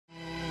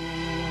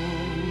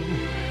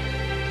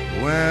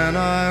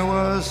when I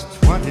was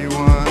 21.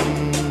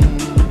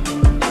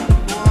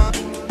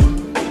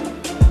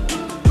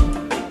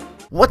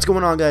 What's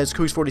going on, guys?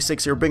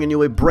 Koogs46 here, bringing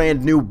you a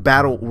brand new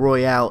Battle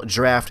Royale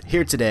draft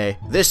here today.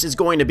 This is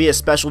going to be a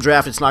special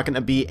draft. It's not going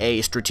to be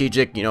a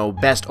strategic,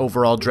 best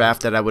overall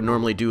draft that I would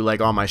normally do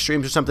like on my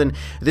streams or something.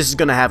 This is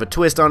going to have a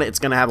twist on it. It's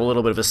going to have a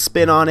little bit of a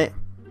spin on it.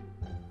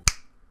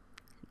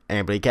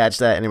 Anybody catch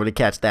that? Anybody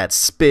catch that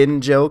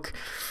spin joke?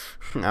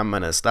 I'm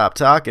going to stop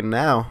talking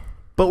now.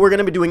 But we're going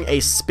to be doing a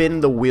spin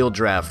the wheel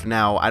draft.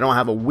 Now, I don't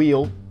have a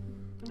wheel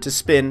to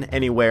spin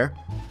anywhere,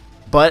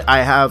 but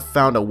I have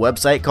found a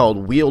website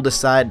called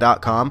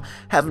wheeldecide.com.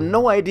 Have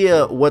no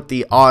idea what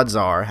the odds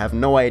are. Have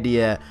no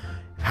idea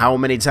how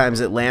many times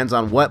it lands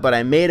on what, but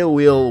I made a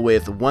wheel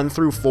with 1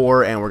 through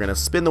 4, and we're going to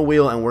spin the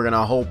wheel, and we're going to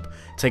hope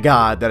to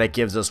God that it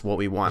gives us what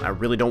we want. I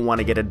really don't want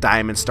to get a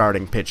diamond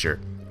starting pitcher.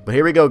 But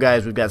here we go,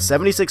 guys. We've got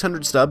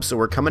 7,600 subs, so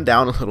we're coming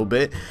down a little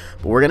bit.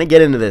 But we're going to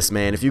get into this,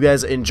 man. If you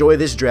guys enjoy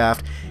this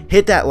draft,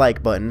 hit that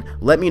like button.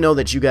 Let me know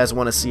that you guys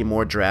want to see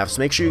more drafts.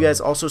 Make sure you guys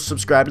also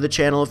subscribe to the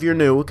channel if you're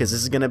new, because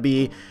this is going to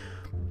be...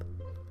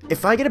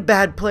 If I get a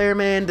bad player,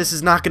 man, this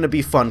is not going to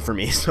be fun for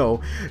me.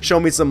 So show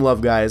me some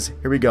love, guys.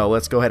 Here we go.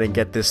 Let's go ahead and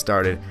get this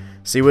started.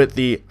 See what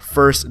the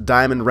first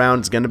diamond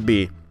round is going to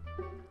be.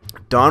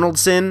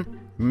 Donaldson,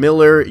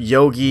 Miller,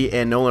 Yogi,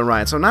 and Nolan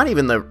Ryan. So not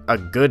even a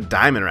good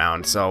diamond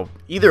round. So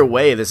either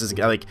way, this is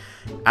like,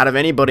 out of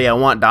anybody, I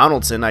want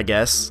Donaldson, I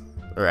guess.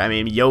 Or, I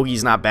mean,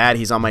 Yogi's not bad.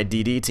 He's on my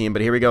DD team.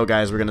 But here we go,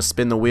 guys. We're going to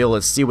spin the wheel.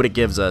 Let's see what it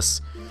gives us.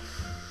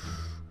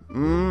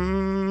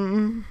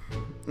 No.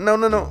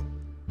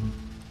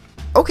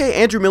 Okay,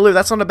 Andrew Miller.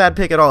 That's not a bad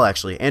pick at all,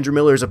 actually. Andrew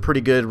Miller is a pretty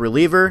good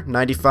reliever.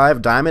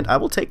 95 diamond. I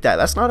will take that.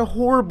 That's not a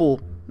horrible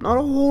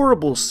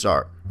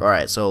start. All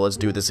right, so let's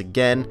do this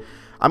again.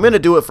 I'm going to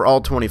do it for all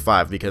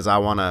 25 because I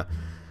want to...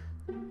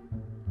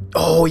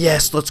 Oh,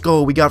 yes, let's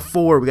go. We got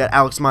 4. We got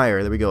Alex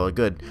Meyer. There we go.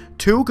 Good.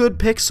 2 good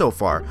picks so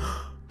far.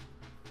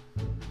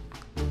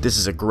 This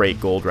is a great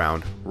gold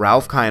round.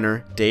 Ralph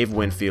Kiner, Dave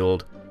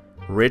Winfield,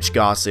 Rich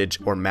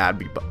Gossage, or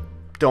Mad Bum.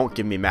 Don't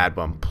give me Mad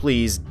Bum.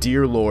 Please,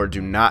 dear Lord,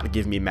 do not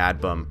give me Mad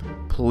Bum.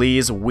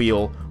 Please,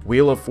 Wheel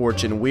of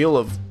Fortune, Wheel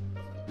of...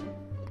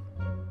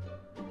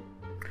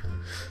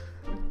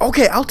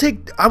 Okay, I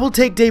will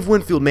take Dave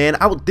Winfield, man.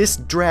 This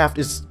draft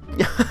is...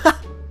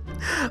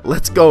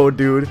 Let's go,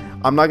 dude.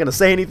 I'm not gonna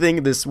say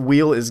anything. This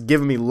wheel is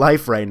giving me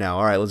life right now.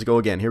 All right, let's go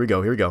again. Here we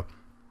go.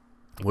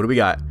 What do we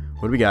got?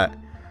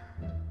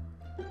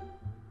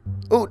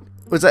 Oh,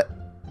 what's that?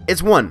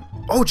 It's 1.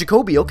 Oh,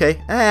 Jacoby.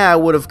 Okay. I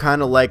would have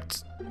kind of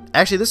liked...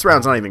 Actually, this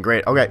round's not even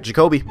great. Okay,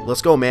 Jacoby.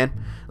 Let's go, man.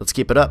 Let's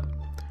keep it up.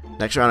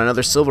 Next round,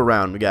 another silver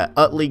round. We got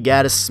Utley,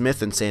 Gaddis,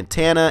 Smith, and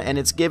Santana, and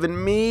it's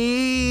giving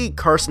me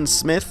Carson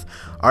Smith.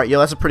 All right, yo,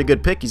 that's a pretty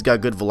good pick. He's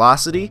got good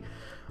velocity.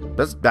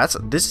 This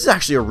is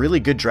actually a really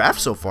good draft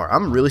so far.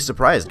 I'm really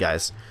surprised,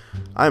 guys.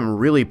 I'm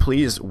really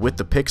pleased with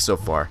the picks so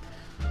far.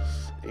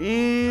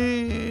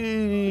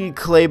 Clay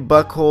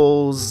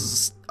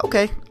Buckholes.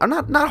 Okay, I'm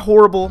not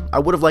horrible. I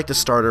would have liked a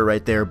starter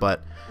right there,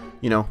 but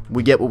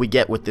we get what we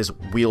get with this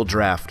wheel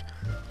draft.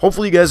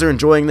 Hopefully, you guys are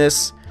enjoying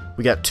this.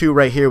 We got 2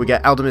 right here. We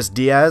got Aldemus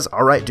Diaz.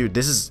 All right, dude.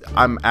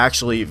 I'm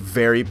actually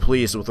very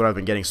pleased with what I've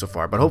been getting so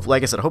far. But hopefully,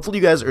 like I said, hopefully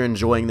you guys are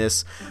enjoying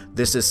this.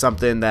 This is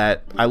something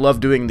that I love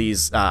doing,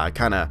 these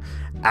kind of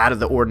out of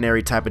the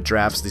ordinary type of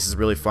drafts. This is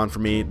really fun for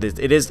me.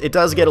 It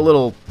does get a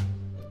little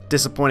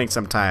disappointing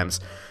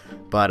sometimes,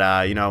 but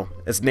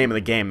it's the name of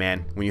the game,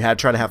 man. When you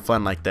try to have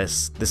fun like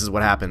this, this is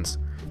what happens.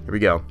 Here we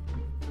go.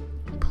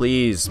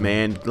 Please,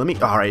 man.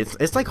 All right.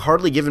 It's like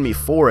hardly giving me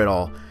 4 at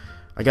all.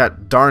 I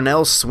got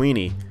Darnell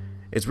Sweeney.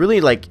 It's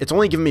really like, it's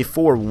only given me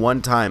 4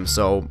 one time,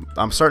 so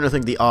I'm starting to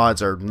think the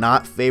odds are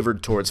not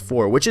favored towards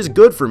 4, which is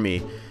good for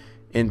me,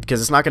 because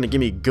it's not going to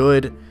give me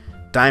good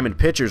diamond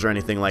pitchers or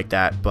anything like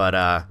that, but,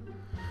 I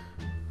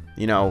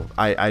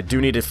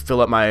do need to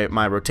fill up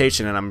my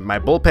rotation, and my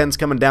bullpen's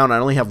coming down. I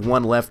only have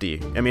 1 lefty.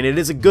 I mean, it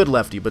is a good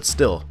lefty, but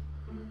still.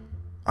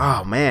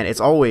 Oh, man, it's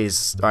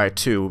always, all right,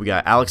 2. We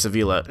got Alex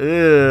Avila.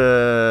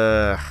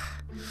 Ugh.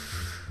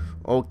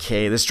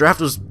 Okay, this draft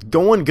was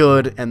going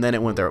good, and then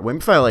it went there. Maybe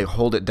if I,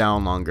 hold it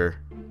down longer.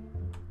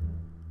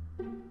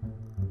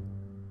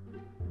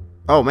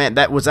 Oh, man,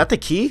 was that the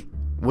key?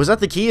 Was that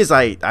the key, is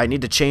I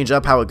need to change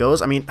up how it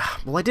goes? I mean,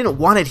 well, I didn't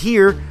want it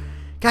here.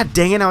 God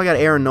dang it, now I got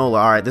Aaron Nola.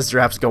 Alright, this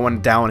draft's going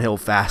downhill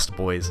fast,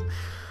 boys.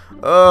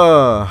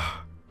 Ugh.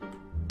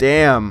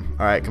 Damn.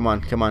 Alright, come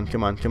on.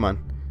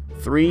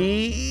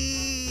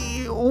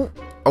 3... Ooh.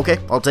 Okay,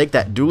 I'll take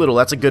that. Doolittle,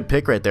 that's a good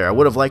pick right there. I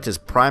would have liked his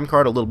prime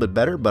card a little bit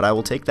better, but I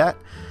will take that.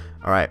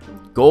 Alright,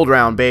 gold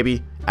round,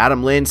 baby.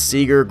 Adam Lind,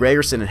 Seager,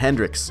 Gregerson, and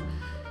Hendricks.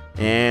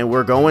 And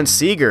we're going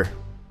Seager.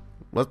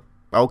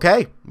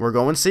 Okay, we're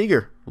going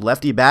Seager.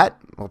 Lefty bat,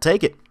 I'll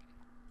take it.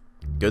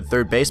 Good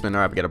third baseman.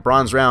 Alright, we got a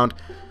bronze round.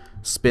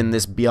 Spin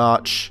this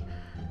biatch.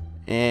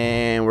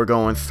 And we're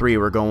going 3.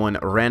 We're going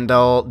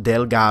Randall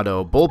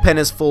Delgado. Bullpen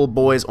is full,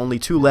 boys. Only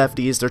 2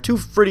 lefties. They're 2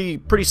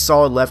 pretty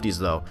solid lefties,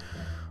 though.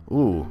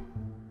 Ooh.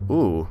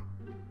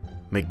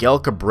 Miguel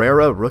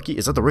Cabrera, rookie.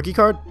 Is that the rookie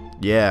card?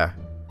 Yeah.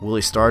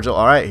 Willie Stargell.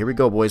 Alright, here we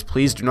go, boys.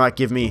 Please do not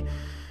give me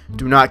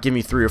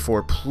 3 or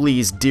 4.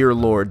 Please, dear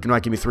Lord, do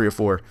not give me 3 or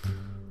 4.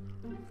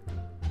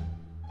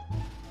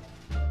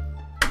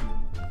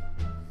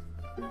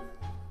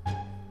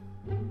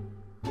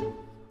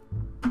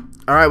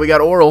 Alright, we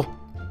got Oral.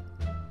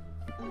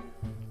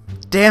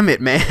 Damn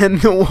it,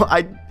 man.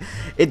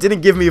 It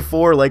didn't give me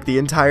 4 like the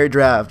entire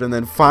draft, and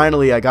then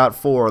finally I got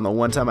 4 on the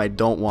one time I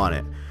don't want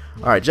it.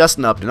 Alright,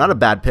 Justin Upton. Not a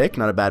bad pick.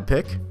 Not a bad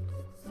pick.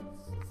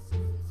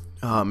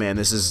 Oh, man,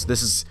 this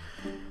is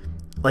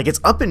like, it's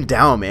up and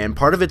down, man.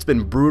 Part of it's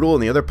been brutal,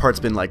 and the other part's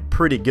been, like,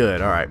 pretty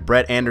good. Alright,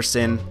 Brett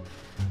Anderson.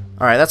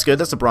 Alright, that's good.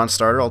 That's a bronze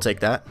starter. I'll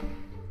take that.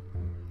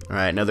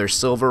 Alright, another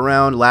silver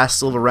round. Last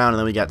silver round, and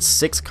then we got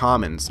 6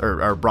 commons.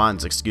 Or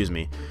bronze, excuse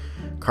me.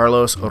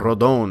 Carlos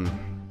Rodon.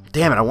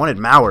 Damn it, I wanted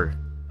Mauer.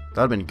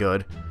 That would have been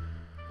good.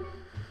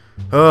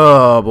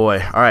 Oh, boy.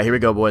 Alright, here we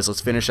go, boys.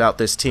 Let's finish out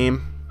this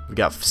team. We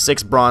got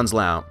 6 bronze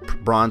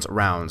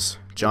rounds.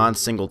 John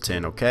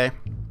Singleton, okay?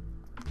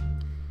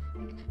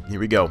 Here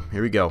we go.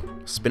 Here we go.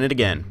 Spin it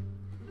again.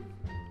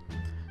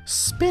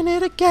 Spin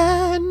it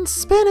again.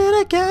 Spin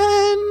it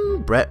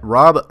again.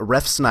 Rob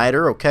Ref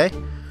Snyder, okay?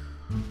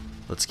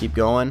 Let's keep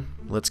going.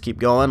 Let's keep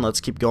going.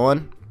 Let's keep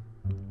going.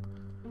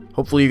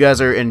 Hopefully you guys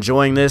are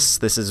enjoying this.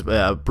 This is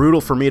brutal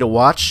for me to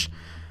watch.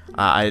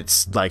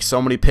 It's like so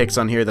many picks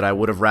on here that I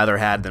would have rather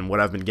had than what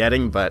I've been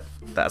getting, but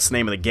that's the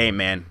name of the game,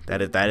 man.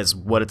 That is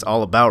what it's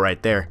all about right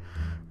there.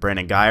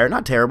 Brandon Guyer,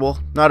 not terrible.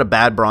 Not a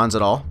bad bronze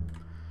at all.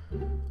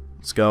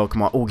 Let's go.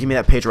 Come on. Oh, give me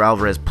that Pedro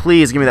Alvarez.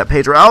 Please give me that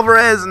Pedro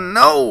Alvarez.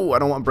 No, I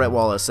don't want Brett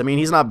Wallace. I mean,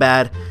 he's not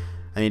bad.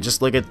 I mean,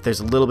 just look at,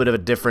 there's a little bit of a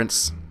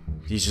difference.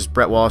 He's just,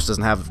 Brett Wallace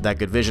doesn't have that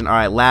good vision. All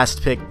right,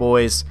 last pick,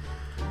 boys.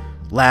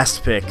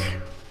 Last pick.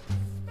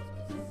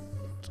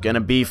 It's going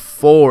to be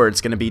 4. It's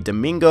going to be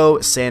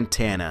Domingo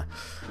Santana.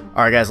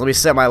 All right, guys, let me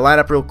set my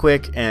lineup real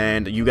quick,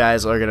 and you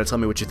guys are going to tell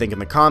me what you think in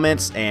the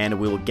comments, and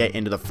we will get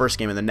into the first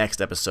game in the next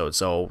episode.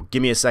 So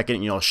give me a second,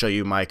 and I'll show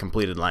you my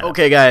completed lineup.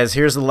 Okay, guys,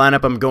 here's the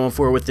lineup I'm going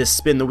for with this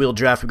spin the wheel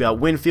draft. We got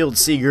Winfield,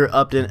 Seager,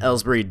 Upton,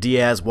 Ellsbury,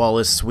 Diaz,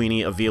 Wallace,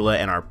 Sweeney, Avila,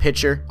 and our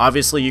pitcher.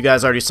 Obviously, you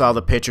guys already saw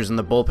the pitchers in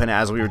the bullpen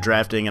as we were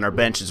drafting, and our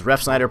bench is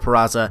Ref Snyder,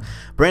 Peraza,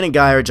 Brandon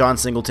Guyer, John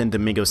Singleton,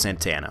 Domingo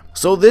Santana.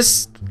 So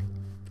this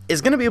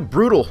is going to be a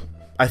brutal,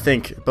 I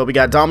think, but we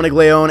got Dominic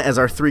Leone as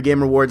our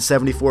 3-game reward,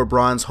 74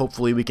 bronze.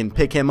 Hopefully we can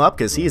pick him up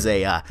because he's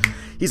a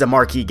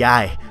marquee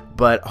guy.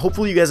 But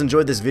hopefully you guys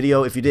enjoyed this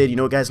video. If you did,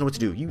 you guys know what to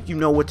do. You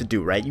know what to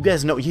do, right? You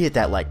guys know, you hit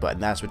that like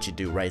button. That's what you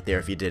do right there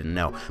if you didn't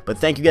know. But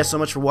thank you guys so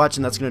much for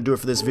watching. That's going to do it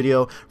for this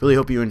video. Really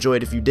hope you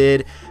enjoyed. If you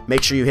did,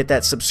 make sure you hit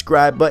that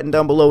subscribe button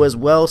down below as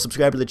well.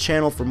 Subscribe to the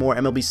channel for more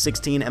MLB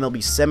 16,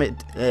 MLB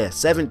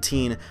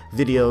 17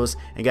 videos.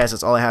 And guys,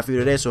 that's all I have for you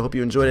today. So I hope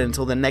you enjoyed it.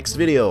 Until the next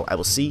video, I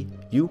will see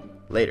you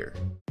later.